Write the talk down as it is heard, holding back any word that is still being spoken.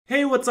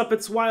Hey, what's up?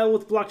 It's Wild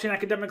with Blockchain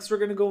Academics. We're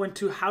going to go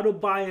into how to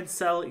buy and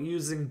sell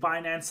using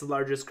Binance, the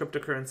largest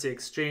cryptocurrency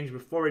exchange.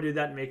 Before we do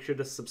that, make sure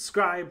to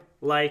subscribe,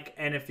 like,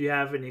 and if you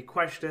have any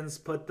questions,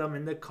 put them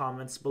in the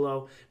comments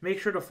below. Make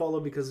sure to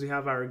follow because we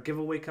have our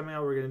giveaway coming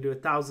out. We're going to do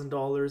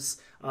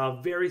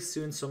 $1,000 very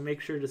soon, so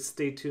make sure to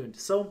stay tuned.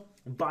 So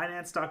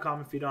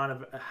Binance.com. If you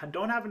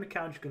don't have an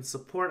account, you can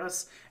support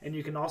us, and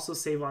you can also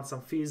save on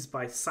some fees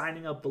by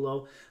signing up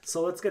below.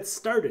 So let's get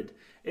started.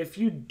 If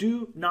you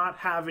do not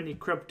have any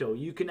crypto,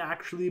 you can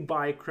actually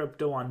buy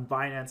crypto on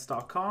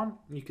Binance.com.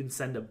 You can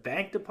send a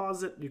bank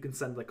deposit, you can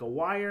send like a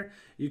wire,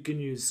 you can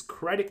use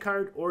credit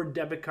card or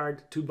debit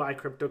card to buy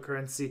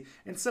cryptocurrency,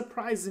 and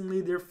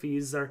surprisingly their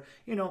fees are,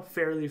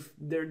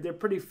 they're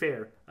pretty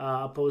fair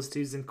opposed to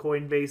using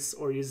Coinbase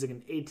or using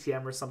an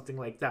ATM or something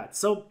like that.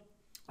 So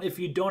if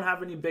you don't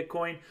have any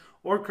Bitcoin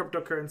or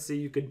cryptocurrency,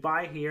 you could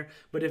buy here.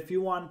 But if you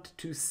want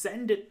to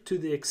send it to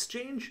the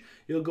exchange,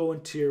 you'll go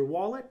into your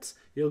wallet,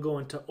 you'll go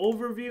into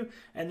overview,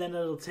 and then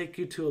it'll take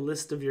you to a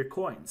list of your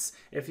coins.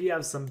 If you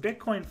have some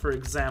Bitcoin, for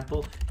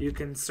example, you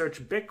can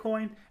search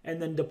Bitcoin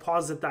and then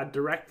deposit that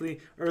directly.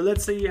 Or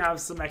let's say you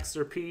have some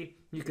XRP,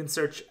 you can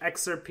search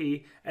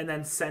XRP and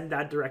then send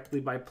that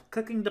directly by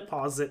clicking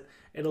deposit.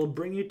 It'll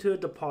bring you to a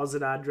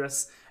deposit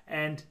address,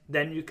 and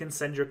then you can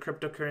send your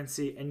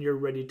cryptocurrency and you're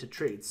ready to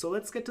trade. So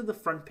let's get to the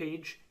front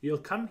page. You'll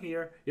come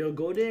here, you'll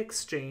go to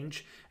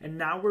exchange, and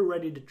now we're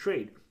ready to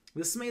trade.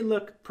 This may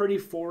look pretty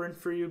foreign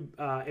for you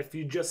if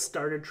you just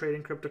started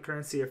trading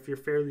cryptocurrency, if you're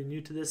fairly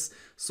new to this.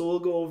 So we'll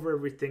go over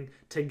everything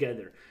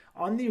together.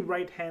 On the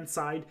right hand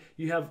side,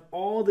 you have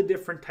all the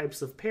different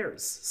types of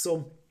pairs.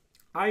 So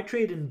I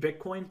trade in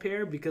Bitcoin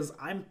pair because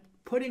I'm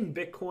putting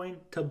Bitcoin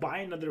to buy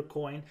another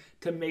coin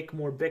to make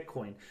more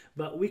Bitcoin.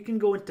 But we can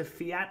go into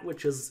fiat,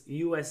 which is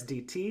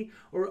USDT,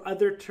 or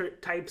other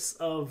types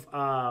of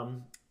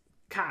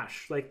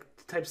cash, like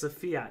types of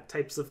fiat,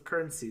 types of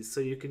currencies. So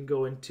you can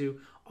go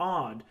into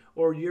AUD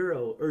or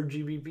Euro or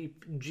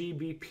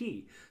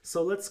GBP.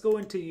 So let's go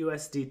into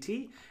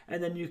USDT,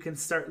 and then you can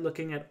start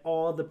looking at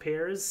all the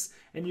pairs,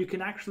 and you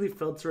can actually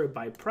filter it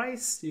by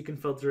price, you can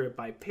filter it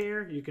by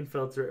pair, you can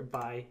filter it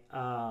by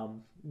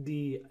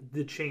the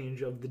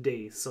change of the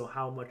day, so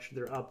how much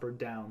they're up or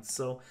down.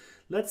 So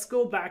let's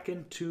go back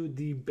into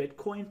the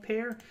Bitcoin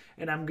pair,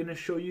 and I'm going to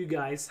show you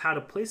guys how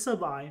to place a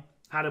buy,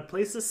 how to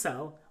place a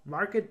sell,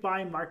 market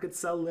buy, market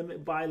sell,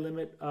 limit buy,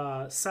 limit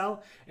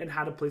sell, and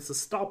how to place a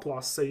stop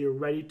loss so you're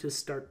ready to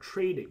start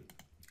trading.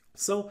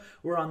 So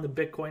we're on the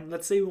Bitcoin.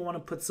 Let's say we want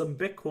to put some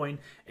Bitcoin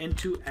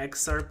into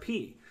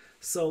XRP.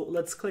 So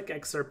let's click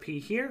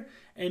XRP here,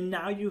 and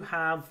now you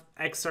have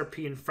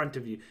XRP in front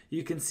of you.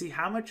 You can see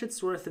how much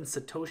it's worth in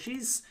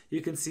Satoshis.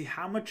 You can see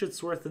how much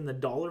it's worth in the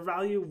dollar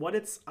value, what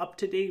it's up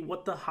to date,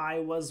 what the high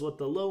was, what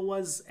the low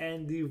was,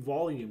 and the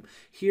volume.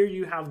 Here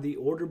you have the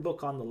order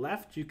book on the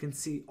left. You can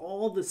see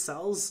all the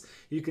sells.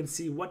 You can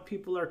see what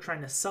people are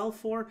trying to sell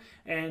for,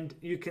 and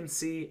you can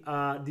see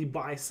the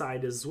buy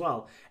side as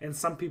well. And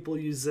some people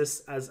use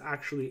this as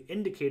actually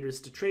indicators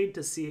to trade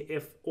to see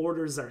if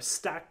orders are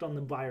stacked on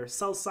the buy or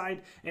sell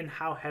side and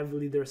how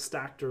heavily they're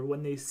stacked, or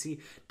when they see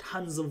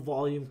tons of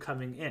volume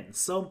coming in.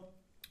 So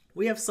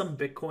we have some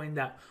Bitcoin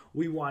that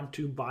we want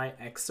to buy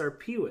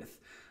XRP with.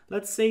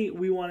 Let's say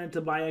we wanted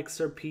to buy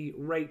XRP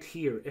right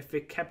here. If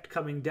it kept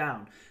coming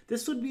down,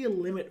 this would be a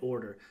limit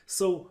order.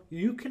 So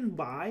you can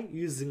buy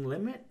using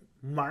limit,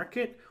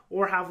 market,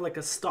 or have like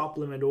a stop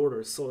limit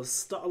order. So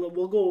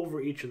we'll go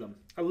over each of them.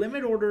 A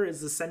limit order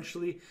is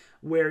essentially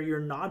where you're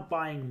not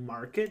buying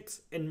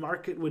market, and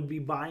market would be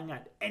buying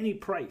at any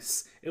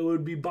price. It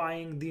would be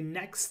buying the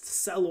next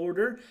sell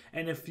order,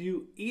 and if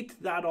you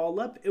eat that all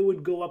up, it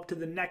would go up to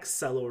the next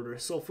sell order.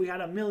 So if we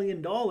had $1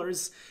 million,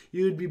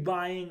 you would be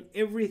buying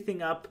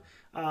everything up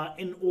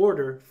in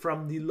order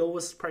from the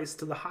lowest price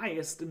to the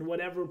highest, and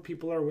whatever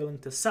people are willing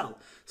to sell.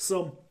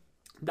 So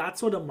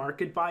that's what a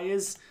market buy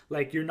is.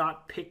 Like, you're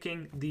not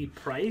picking the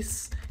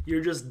price,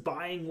 you're just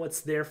buying what's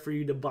there for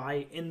you to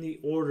buy in the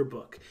order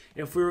book.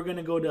 If we were going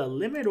to go to a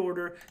limit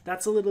order,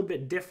 that's a little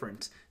bit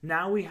different.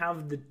 Now we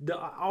have the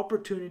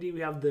opportunity, we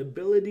have the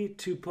ability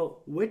to put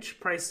which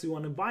price we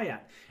want to buy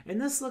at.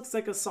 And this looks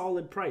like a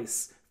solid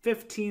price.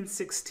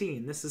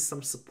 15.16. This is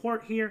some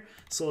support here,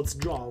 so let's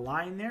draw a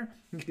line there.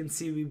 You can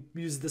see we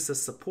used this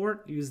as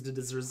support, used it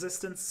as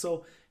resistance.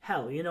 So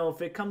hell,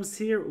 if it comes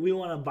here, we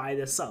want to buy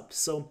this up.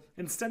 So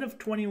instead of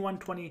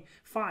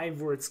 21.25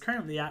 where it's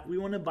currently at, we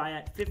want to buy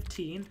at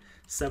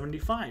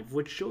 15.75,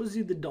 which shows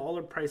you the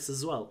dollar price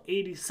as well,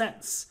 80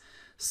 cents.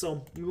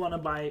 So we want to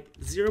buy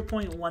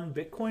 0.1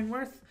 Bitcoin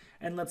worth,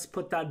 and let's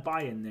put that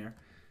buy in there.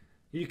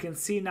 You can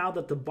see now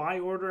that the buy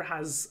order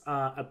has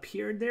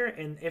appeared there,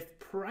 and if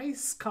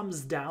price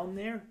comes down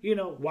there,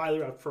 while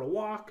you're out for a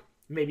walk,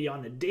 maybe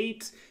on a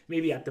date,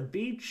 maybe at the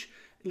beach,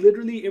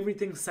 literally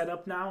everything's set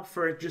up now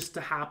for it just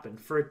to happen,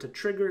 for it to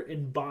trigger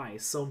and buy.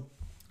 So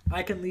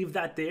I can leave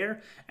that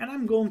there, and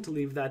I'm going to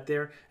leave that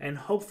there, and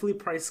hopefully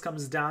price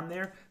comes down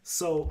there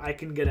so I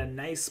can get a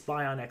nice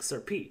buy on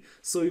XRP.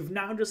 So we've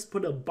now just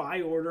put a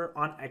buy order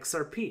on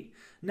XRP.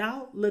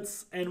 Now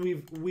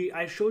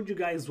I showed you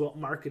guys what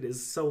market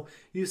is. So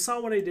you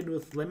saw what I did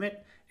with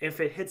limit. If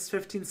it hits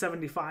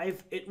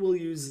 1575, it will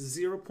use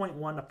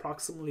 0.1,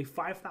 approximately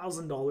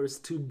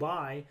 $5,000 to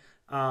buy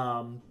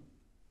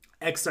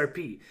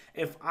XRP.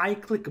 If I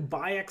click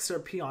buy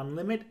XRP on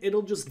limit,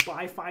 it'll just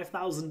buy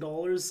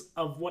 $5,000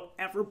 of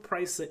whatever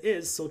price it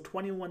is. So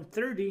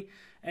 2130,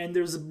 and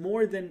there's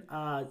more than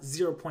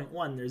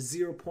 0.1. There's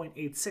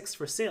 0.86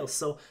 for sale.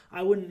 So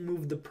I wouldn't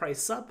move the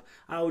price up.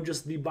 I would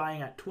just be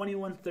buying at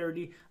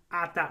 2130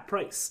 at that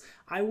price.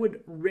 I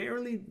would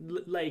rarely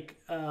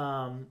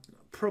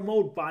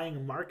promote buying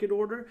a market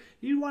order.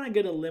 You want to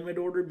get a limit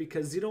order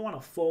because you don't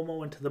want to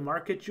FOMO into the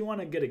market. You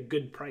want to get a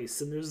good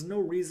price, and there's no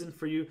reason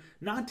for you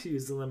not to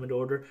use the limit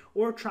order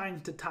or trying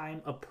to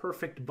time a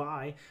perfect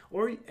buy.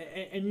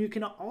 And you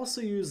can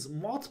also use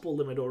multiple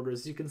limit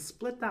orders. You can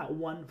split that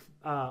one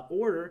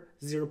order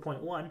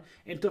 0.1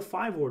 into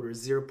 5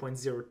 orders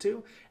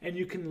 0.02, and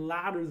you can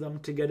ladder them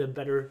to get a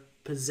better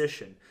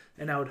position,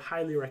 and I would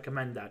highly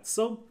recommend that.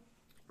 So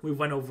we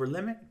went over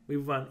limit, we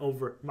went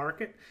over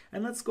market,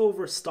 and let's go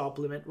over stop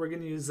limit. We're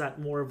going to use that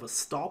more of a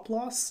stop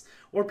loss,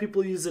 or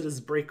people use it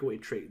as breakaway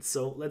trades.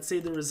 So let's say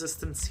the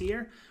resistance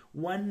here,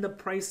 when the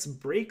price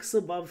breaks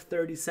above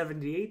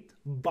 30.78,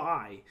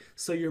 buy.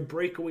 So you're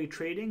breakaway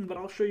trading, but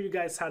I'll show you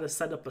guys how to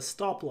set up a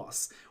stop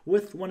loss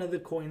with one of the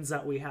coins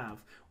that we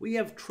have. We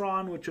have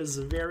Tron, which is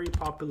very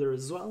popular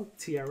as well,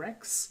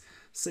 TRX.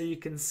 So you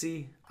can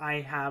see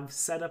I have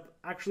set up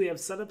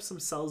some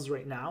sells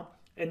right now,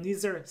 and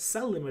these are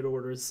sell limit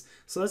orders.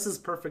 So this is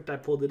perfect. I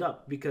pulled it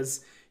up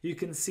because you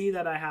can see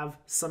that I have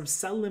some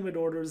sell limit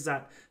orders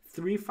at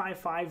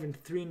 355 and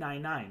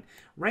 399.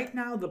 Right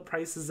now the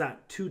price is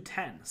at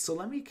 210. So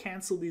let me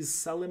cancel these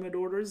sell limit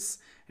orders,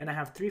 and I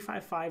have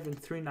 355 and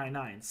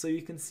 399. So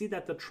you can see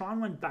that the Tron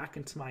went back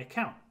into my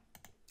account.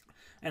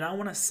 And I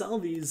want to sell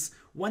these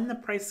when the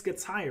price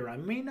gets higher. I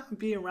may not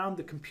be around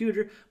the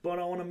computer, but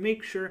I want to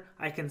make sure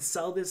I can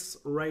sell this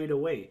right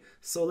away.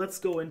 So let's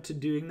go into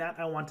doing that.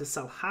 I want to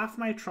sell half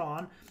my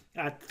Tron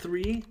at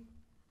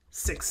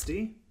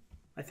 360.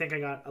 I think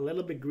I got a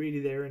little bit greedy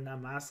there, and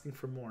I'm asking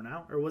for more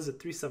now. Or was it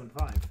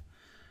 375?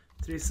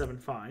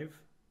 375.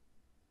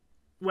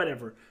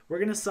 Whatever. We're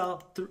going to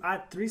sell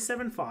at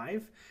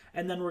 375,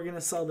 and then we're going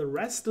to sell the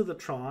rest of the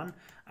Tron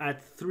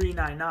at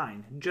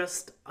 399,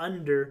 just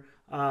under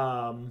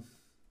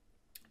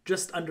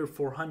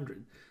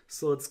 400.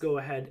 So let's go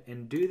ahead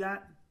and do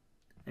that.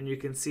 And you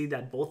can see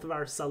that both of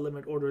our sell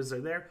limit orders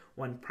are there.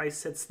 When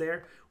price hits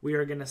there, we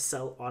are going to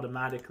sell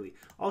automatically.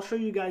 I'll show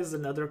you guys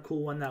another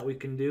cool one that we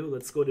can do.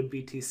 Let's go to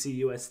BTC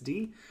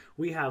USD.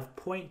 We have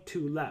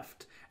 0.2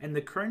 left, and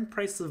the current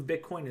price of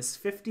Bitcoin is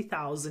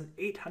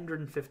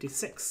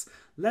 50,856.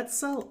 Let's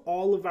sell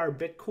all of our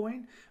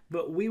Bitcoin,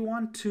 but we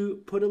want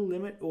to put a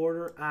limit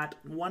order at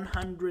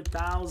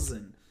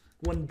 100,000.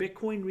 When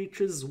Bitcoin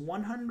reaches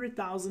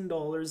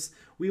 $100,000,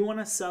 we want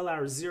to sell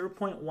our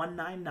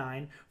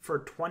 0.199 for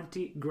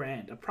 20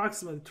 grand,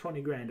 approximately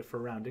 20 grand if we're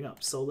rounding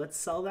up. So let's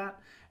sell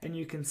that, and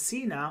you can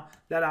see now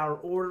that our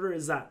order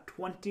is at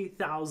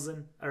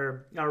 20,000,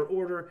 or our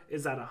order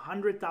is at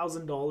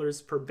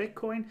 $100,000 per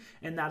Bitcoin,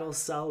 and that'll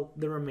sell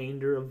the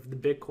remainder of the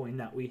Bitcoin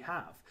that we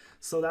have.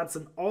 So that's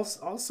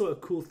also a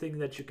cool thing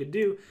that you could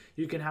do.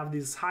 You can have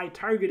these high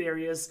target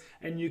areas,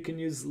 and you can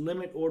use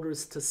limit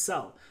orders to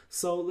sell.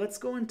 So let's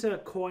go into a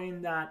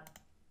coin that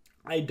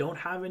I don't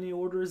have any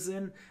orders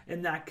in,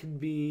 and that could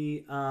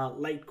be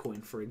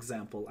Litecoin, for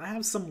example. I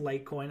have some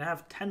Litecoin. I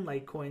have 10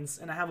 Litecoins,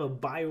 and I have a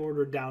buy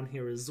order down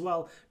here as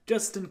well.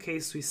 Just in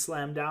case we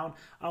slam down,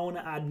 I want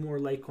to add more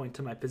Litecoin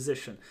to my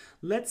position.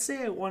 Let's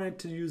say I wanted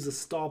to use a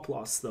stop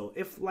loss though.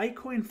 If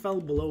Litecoin fell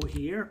below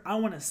here, I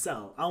want to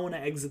sell. I want to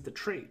exit the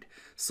trade.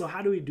 So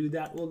how do we do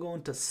that? We'll go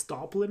into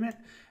stop limit,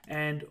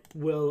 and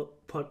we'll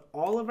put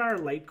all of our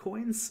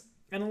Litecoins.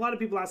 And a lot of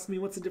people ask me,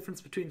 what's the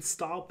difference between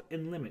stop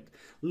and limit?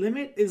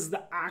 Limit is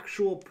the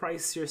actual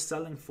price you're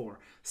selling for.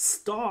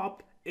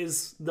 Stop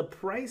is the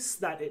price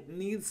that it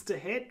needs to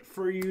hit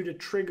for you to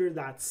trigger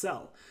that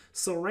sell.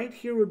 So right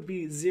here would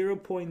be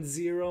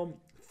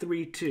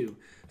 0.032.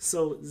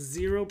 So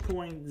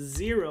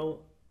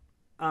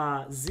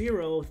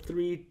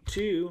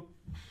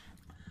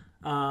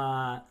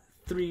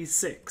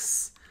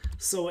 0.03236.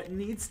 So it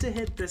needs to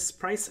hit this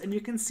price, and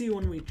you can see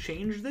when we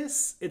change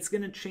this, it's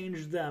going to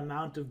change the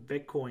amount of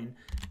Bitcoin.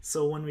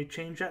 So when we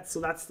change that,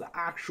 so that's the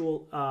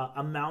actual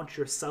amount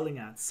you're selling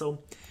at.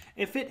 So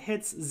if it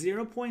hits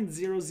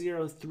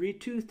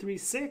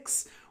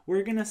 0.003236,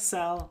 we're going to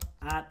sell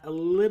at a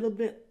little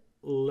bit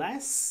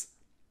less,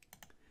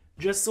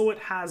 just so it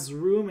has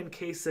room in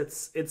case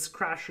it's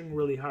crashing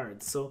really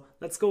hard. So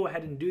let's go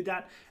ahead and do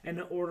that, and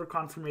an order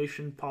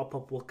confirmation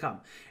pop-up will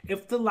come.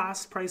 If the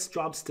last price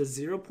drops to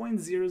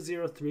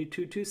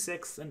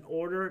 0.003226, an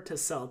order to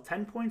sell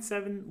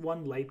 10.71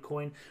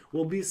 Litecoin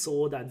will be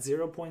sold at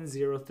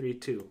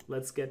 0.032.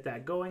 Let's get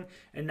that going,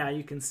 and now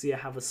you can see I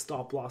have a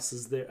stop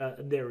losses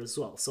there as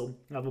well. So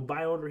I have a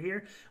buy order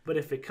here, but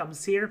if it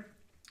comes here,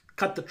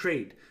 cut the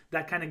trade.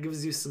 That kind of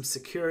gives you some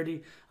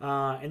security,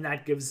 and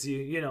that gives you,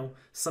 you know,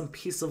 some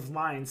peace of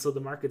mind so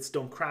the markets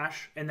don't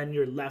crash and then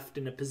you're left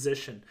in a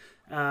position.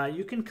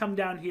 You can come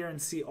down here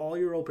and see all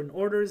your open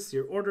orders,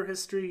 your order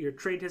history, your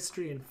trade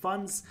history, and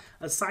funds.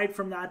 Aside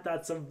from that,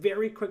 that's a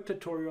very quick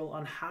tutorial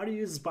on how to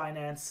use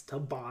Binance to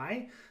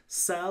buy,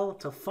 sell,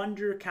 to fund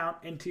your account,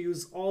 and to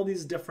use all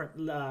these different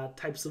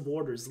types of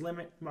orders,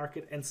 limit,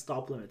 market, and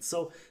stop limits.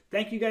 So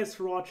thank you guys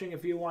for watching.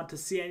 If you want to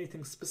see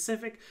anything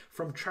specific,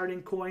 from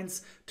charting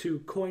coins to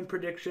coin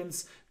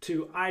predictions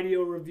to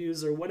IDO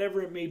reviews or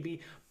whatever it may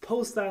be,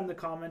 post that in the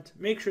comment.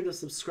 Make sure to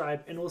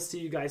subscribe, and we'll see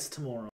you guys tomorrow.